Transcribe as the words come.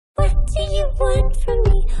want from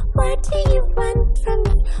me? What do you want from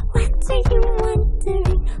me? What are you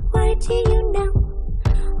wondering? What do you know?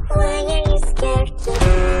 Why are you scared to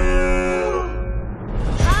know?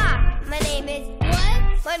 Hi, my name is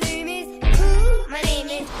what? My name is who? My name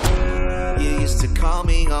is... You used to call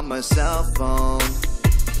me on my cell phone.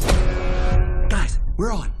 Guys,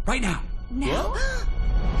 we're on, right now. Now?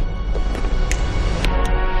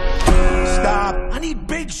 Stop! I need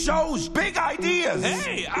big shows, big ideas!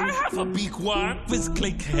 Hey, I have a big one with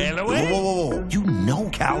Clay Calloway. Whoa. You know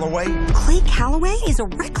Calloway? Clay Calloway is a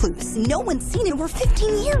recluse. No one's seen him for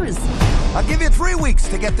 15 years. I'll give you 3 weeks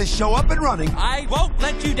to get this show up and running. I won't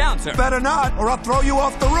let you down, sir. Better not, or I'll throw you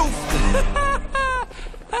off the roof.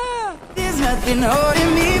 There's nothing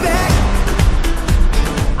holding me back.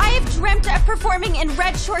 I have dreamt of performing in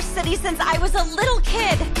Red Shore City since I was a little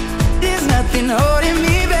kid. There's nothing holding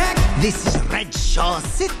me back. This is Red Shore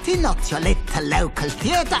City, not your little local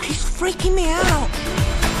theater. He's freaking me out.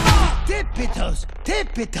 Tippy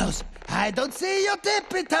toes. I don't see your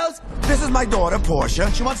tippy toes. This is my daughter, Portia.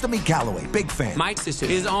 She wants to meet Calloway. Big fan. My sister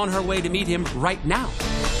is on her way to meet him right now.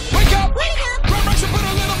 Wake up! Wake up! Grab brush and put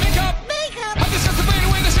a little makeup. I'm just to fade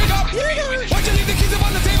away the shake up. Why'd you leave the keys up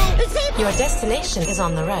on the table? Your destination is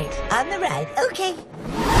on the right. On the right, okay.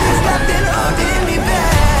 There's nothing holding me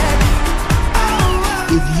back.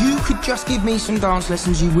 If you could just give me some dance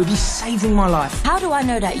lessons, you would be saving my life. How do I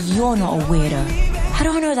know that you're not a weirdo? How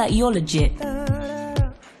do I know that you're legit?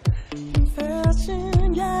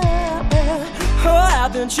 Oh,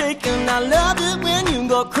 I've been shaking. I love it when you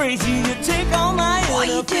go crazy. You take all my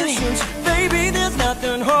inhibitions. Baby, there's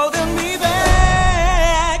nothing holding me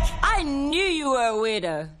back. I knew you were a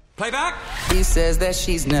weirdo. Playback. She says that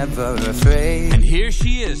she's never afraid. And here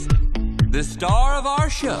she is, the star of our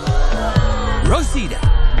show, Rosita.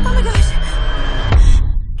 Oh my gosh.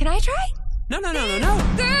 Can I try? No. Girl,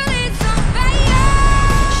 it's on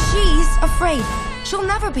fire! She's afraid. She'll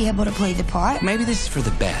never be able to play the part. Maybe this is for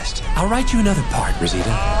the best. I'll write you another part, Rosita.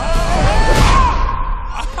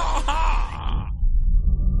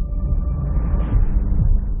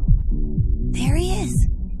 There he is.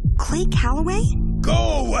 Clay Calloway?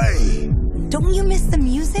 Go away! Don't you miss the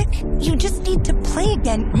music? You just need to play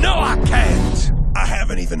again. No, I can't! I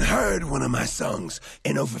haven't even heard one of my songs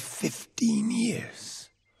in over 15 years.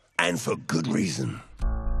 And for good reason.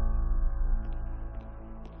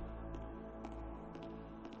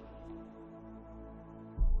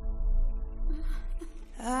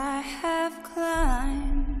 I have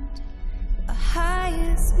climbed the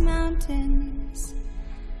highest mountains.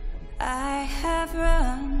 I have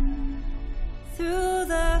run through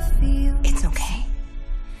the fields. It's okay.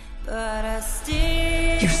 But I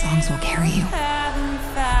still Your songs will carry you. haven't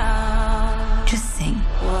found Just sing.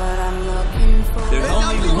 what I'm looking for. There's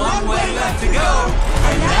only one way left to go,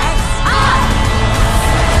 and that's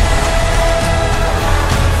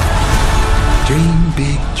Dream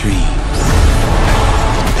big dreams.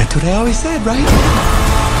 That's what I always said, right?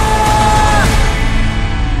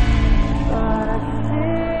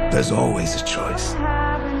 There's always a choice.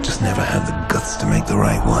 Just never have the guts to make the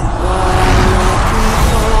right one.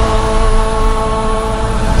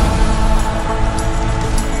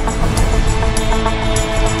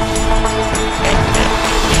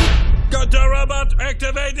 got the robot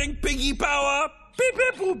activating piggy power. Beep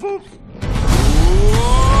beep boop boop.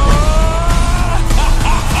 Whoa!